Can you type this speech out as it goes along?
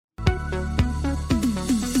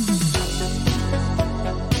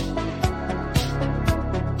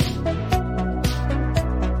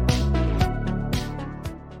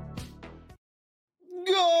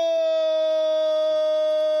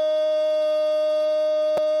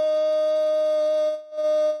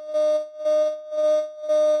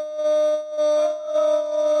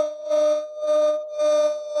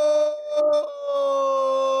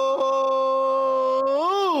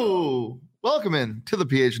Welcome in to the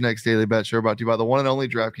PHNX Daily Bet Show, brought to you by the one and only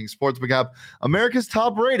DraftKings Sportsbook app, America's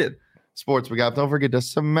top-rated sportsbook app. Don't forget to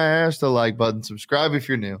smash the like button, subscribe if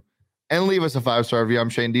you're new, and leave us a 5-star review. I'm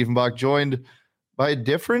Shane Diefenbach, joined by a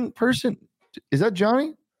different person. Is that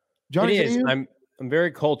Johnny? Johnny, it is. I'm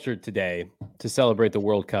very cultured today to celebrate the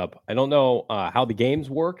World Cup. I don't know how the games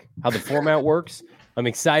work, how the format works. I'm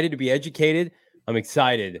excited to be educated. I'm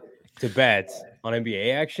excited to bet on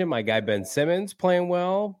NBA action. My guy Ben Simmons playing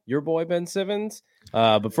well. Your boy Ben Simmons.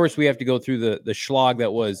 But first, we have to go through the schlag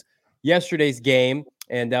that was yesterday's game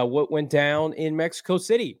and what went down in Mexico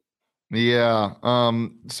City. Yeah.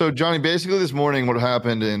 So, Johnny, basically this morning what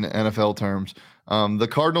happened in NFL terms, the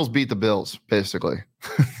Cardinals beat the Bills, basically.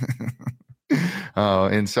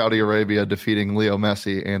 In Saudi Arabia, defeating Leo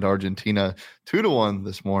Messi and Argentina 2-1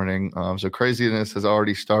 this morning. So craziness has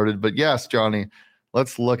already started. But yes, Johnny,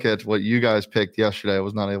 let's look at what you guys picked yesterday. I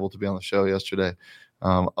was not able to be on the show yesterday.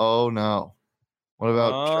 Oh, no. What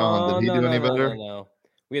about Sean? Did he do any better? No.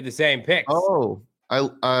 We had the same picks. Oh,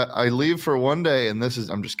 I leave for one day, and this is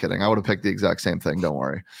 – I'm just kidding. I would have picked the exact same thing. Don't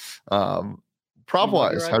worry.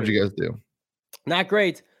 Prop-wise, how'd you guys do? Not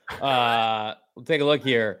great. We'll take a look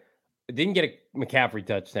here. Didn't get a McCaffrey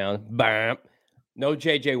touchdown. Bam. No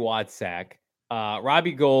J.J. Watt sack.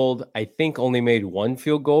 Robbie Gould, I think, only made one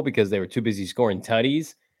field goal because they were too busy scoring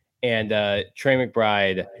tutties. And Trey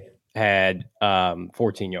McBride had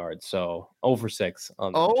 14 yards. So 0 for 6.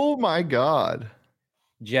 Oh, my God.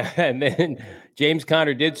 And then James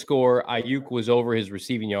Conner did score. Ayuk was over his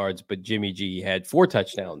receiving yards, but Jimmy G had 4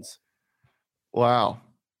 touchdowns. Wow.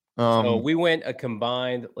 So we went a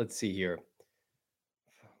combined, let's see here,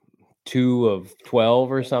 2 of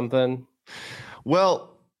 12 or something.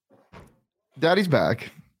 Well, Daddy's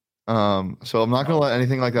back. So I'm not going to let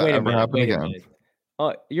anything like that ever happen again.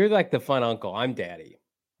 You're like the fun uncle. I'm Daddy.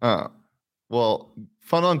 Well,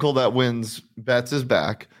 fun uncle that wins bets is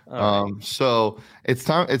back. Right. So it's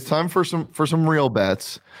time for some real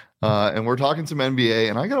bets. And we're talking some NBA,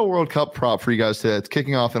 and I got a World Cup prop for you guys today. It's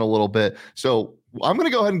kicking off in a little bit. So I'm going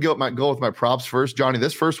to go ahead and go with my props first. Johnny,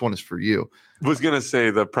 this first one is for you. I was going to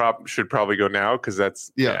say the prop should probably go now because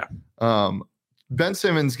that's yeah. Ben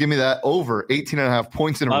Simmons, give me that over 18.5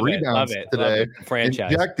 points and rebounds today.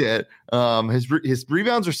 Franchise. Inject it. His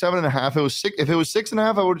rebounds are 7.5. It was 6. If it was 6.5,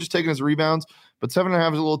 I would have just taken his rebounds. But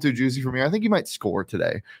 7.5 is a little too juicy for me. I think he might score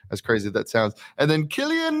today, as crazy as that sounds. And then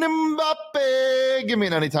Kylian Mbappe, give me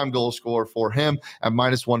an anytime goal score for him at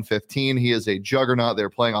 -115. He is a juggernaut. They're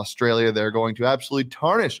playing Australia. They're going to absolutely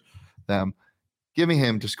tarnish them. Give me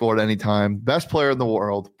him to score at any time. Best player in the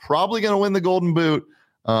world. Probably going to win the Golden Boot.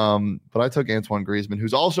 But I took Antoine Griezmann,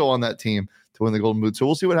 who's also on that team, to win the Golden Boot. So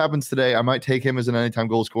we'll see what happens today. I might take him as an anytime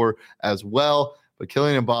goal scorer as well. But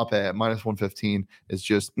Kylian Mbappe at -115 is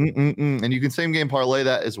just And you can same game parlay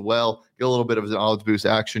that as well. Get a little bit of an odds boost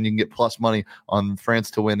action. You can get plus money on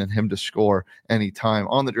France to win and him to score anytime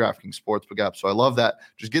on the DraftKings Sportsbook app. So I love that.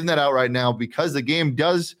 Just getting that out right now because the game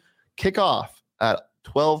does kick off at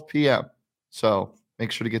 12 p.m. So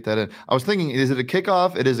make sure to get that in. I was thinking, is it a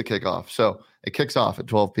kickoff? It is a kickoff. So it kicks off at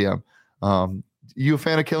 12 p.m. You a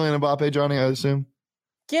fan of Kylian Mbappe, Johnny, I assume?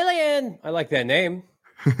 Kylian! I like that name.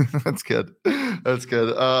 That's good. That's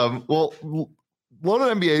good. Well,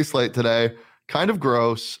 loaded NBA slate today. Kind of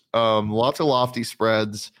gross. Lots of lofty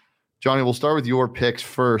spreads. Johnny, we'll start with your picks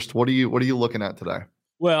first. What are you looking at today?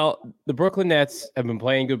 Well, the Brooklyn Nets have been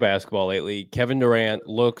playing good basketball lately. Kevin Durant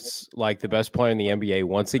looks like the best player in the NBA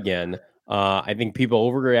once again. I think people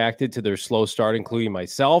overreacted to their slow start, including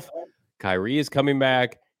myself. Kyrie is coming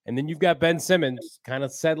back. And then you've got Ben Simmons kind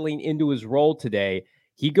of settling into his role today.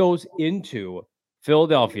 He goes into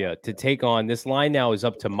Philadelphia to take on, this line now is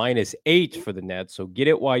up to -8 for the Nets, so get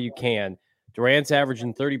it while you can. Durant's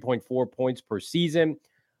averaging 30.4 points per season.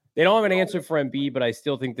 They don't have an answer for Embiid, but I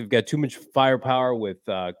still think they've got too much firepower with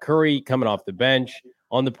Curry coming off the bench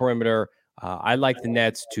on the perimeter. I like the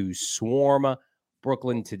Nets to swarm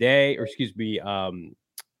Brooklyn today, or excuse me,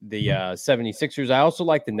 the 76ers. I also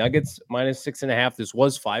like the Nuggets -6.5. This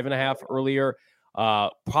was 5.5 earlier.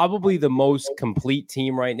 Probably the most complete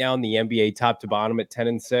team right now in the NBA, top to bottom at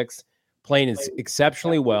 10-6, playing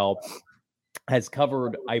exceptionally well. Has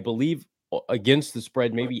covered, I believe, against the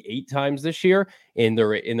spread maybe 8 times this year in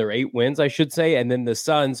their 8 wins, I should say. And then the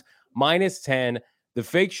Suns -10. The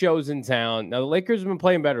fake show's in town. Now the Lakers have been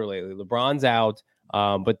playing better lately. LeBron's out,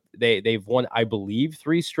 but they've won, I believe,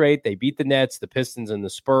 3 straight. They beat the Nets, the Pistons, and the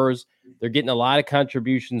Spurs. They're getting a lot of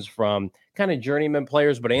contributions from kind of journeyman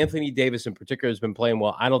players, but Anthony Davis in particular has been playing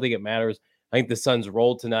well. I don't think it matters. I think the Suns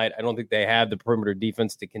rolled tonight. I don't think they have the perimeter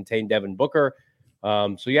defense to contain Devin Booker.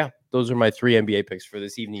 So yeah, those are my 3 NBA picks for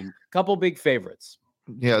this evening. Couple big favorites.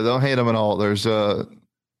 Yeah, don't hate them at all. There's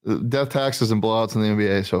death taxes and blowouts in the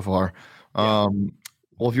NBA so far.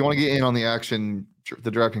 Well, if you want to get in on the action,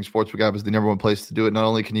 the DraftKings Sportsbook app is the number one place to do it. Not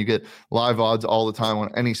only can you get live odds all the time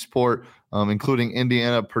on any sport, including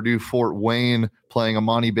Indiana, Purdue, Fort Wayne playing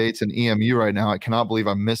Amani Bates and EMU right now. I cannot believe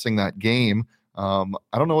I'm missing that game. I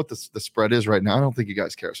don't know what the spread is right now. I don't think you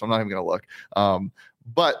guys care, so I'm not even going to look.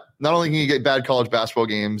 But not only can you get bad college basketball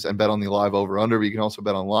games and bet on the live over-under, but you can also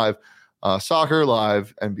bet on live soccer,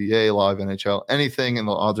 live NBA, live NHL, anything, and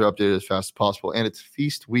the odds are updated as fast as possible. And it's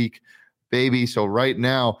feast week, baby. So right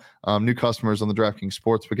now, new customers on the DraftKings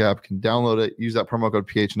Sportsbook app can download it, use that promo code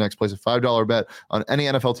PHNX, place a $5 bet on any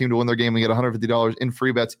NFL team to win their game and get $150 in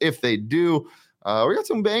free bets if they do. We got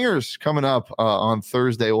some bangers coming up on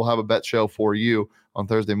Thursday. We'll have a bet show for you on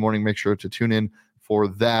Thursday morning. Make sure to tune in for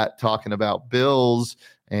that, talking about Bills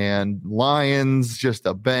and Lions, just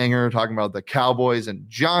a banger, talking about the Cowboys and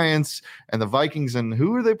Giants and the Vikings. And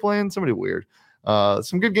who are they playing? Somebody weird.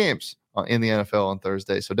 Some good games in the NFL on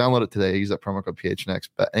Thursday. So download it today. Use that promo code PHNX.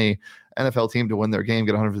 Bet any NFL team to win their game.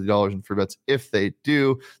 Get $150 in free bets if they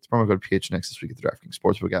do. It's promo code PHNX this week at the DraftKings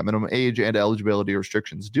Sportsbook app. Minimum age and eligibility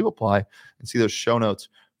restrictions do apply. And see those show notes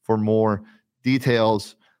for more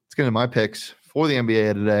details. Let's get into my picks for the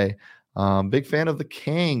NBA today. Big fan of the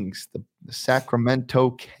Kings, the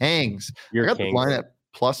Sacramento Kings. I got the line at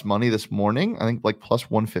plus money this morning. I think like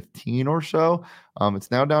plus 115 or so.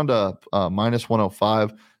 It's now down to minus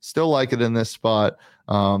 105. Still like it in this spot.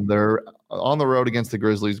 They're on the road against the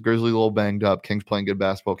Grizzlies. Grizzlies a little banged up. Kings playing good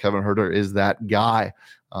basketball. Kevin Huerter is that guy.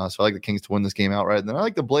 So I like the Kings to win this game outright. And then I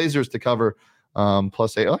like the Blazers to cover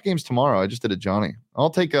plus 8. I like games tomorrow. I just did it, Johnny. I'll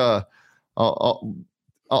take an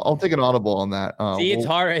audible on that. See, it's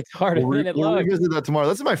hard. It's hard. We'll revisit that tomorrow.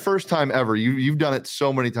 That's my first time ever. You've done it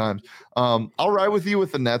so many times. I'll ride with you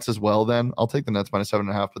with the Nets as well. Then I'll take the Nets minus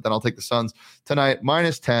 7.5, but then I'll take the Suns tonight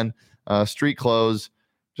minus 10. Street close.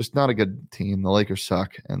 Just not a good team. The Lakers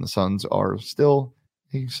suck, and the Suns are still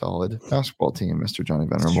a solid basketball team. Mr. Johnny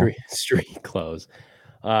Venerable. Street close.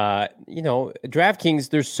 DraftKings.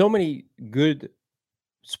 There's so many good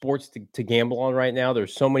sports to gamble on right now.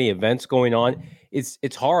 There's so many events going on.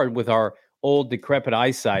 It's hard with our old decrepit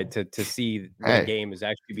eyesight to see what game is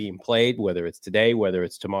actually being played, whether it's today, whether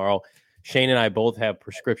it's tomorrow. Shane and I both have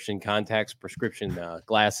prescription contacts, prescription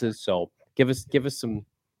glasses. So give us some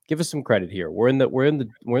credit here. We're in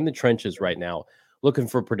the trenches right now, looking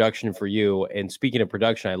for production for you. And speaking of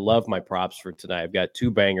production, I love my props for tonight. I've got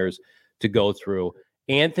two bangers to go through.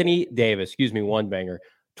 Anthony Davis, one banger.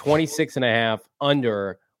 26.5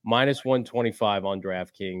 under minus 125 on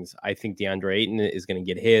DraftKings. I think DeAndre Ayton is going to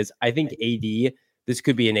get his. I think AD, this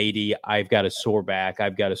could be an AD. I've got a sore back.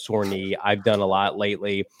 I've got a sore knee. I've done a lot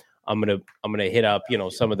lately. I'm gonna hit up,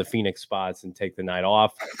 some of the Phoenix spots and take the night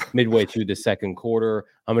off midway through the second quarter.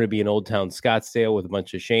 I'm gonna be in Old Town Scottsdale with a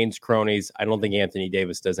bunch of Shane's cronies. I don't think Anthony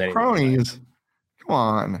Davis does anything. Cronies, come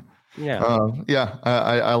on. Yeah,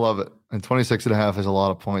 I love it. And 26.5 is a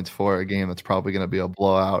lot of points for a game that's probably going to be a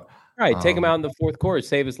blowout. All right, take him out in the fourth quarter,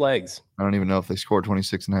 save his legs. I don't even know if they scored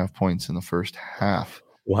 26.5 points in the first half.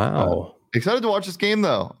 Wow. Excited to watch this game,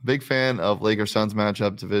 though. Big fan of Lakers-Suns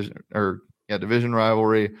matchup, division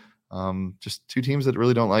rivalry. Just two teams that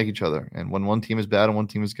really don't like each other. And when one team is bad and one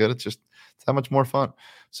team is good, it's that much more fun.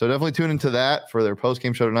 So definitely tune into that for their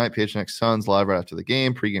post-game show tonight. PHNX Suns live right after the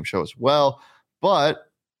game, pregame show as well. But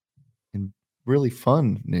in really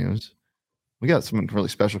fun news, we got something really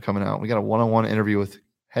special coming out. We got a one-on-one interview with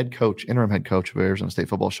interim head coach of Arizona State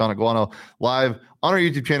football, Sean Aguano, live on our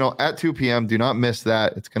YouTube channel at 2 p.m. Do not miss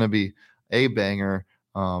that. It's going to be a banger.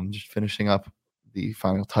 Just finishing up the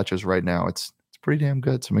final touches right now. It's pretty damn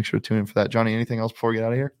good. So make sure to tune in for that. Johnny, anything else before we get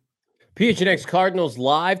out of here? PHNX Cardinals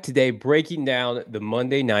live today, breaking down the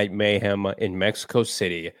Monday night mayhem in Mexico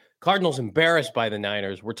City. Cardinals embarrassed by the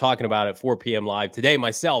Niners. We're talking about it 4 p.m. live today.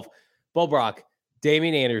 Myself, Bo Brock,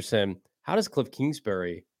 Damian Anderson. How does Cliff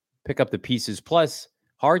Kingsbury pick up the pieces? Plus,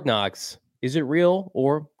 Hard Knocks, is it real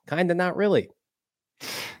or kind of not really?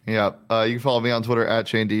 Yeah. You can follow me on Twitter at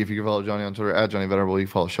Shane D. If you can follow Johnny on Twitter at Johnny Venerable, you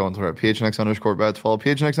can follow the show on Twitter at PHNX_bets. Follow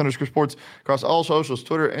PHNX_sports across all socials,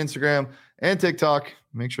 Twitter, Instagram, and TikTok.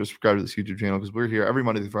 Make sure to subscribe to this YouTube channel because we're here every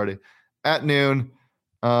Monday through Friday at noon.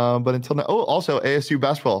 But until now, also ASU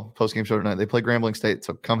basketball postgame show tonight. They play Grambling State,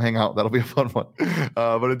 so come hang out. That'll be a fun one.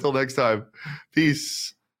 But until next time,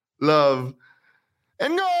 peace, love,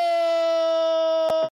 and go!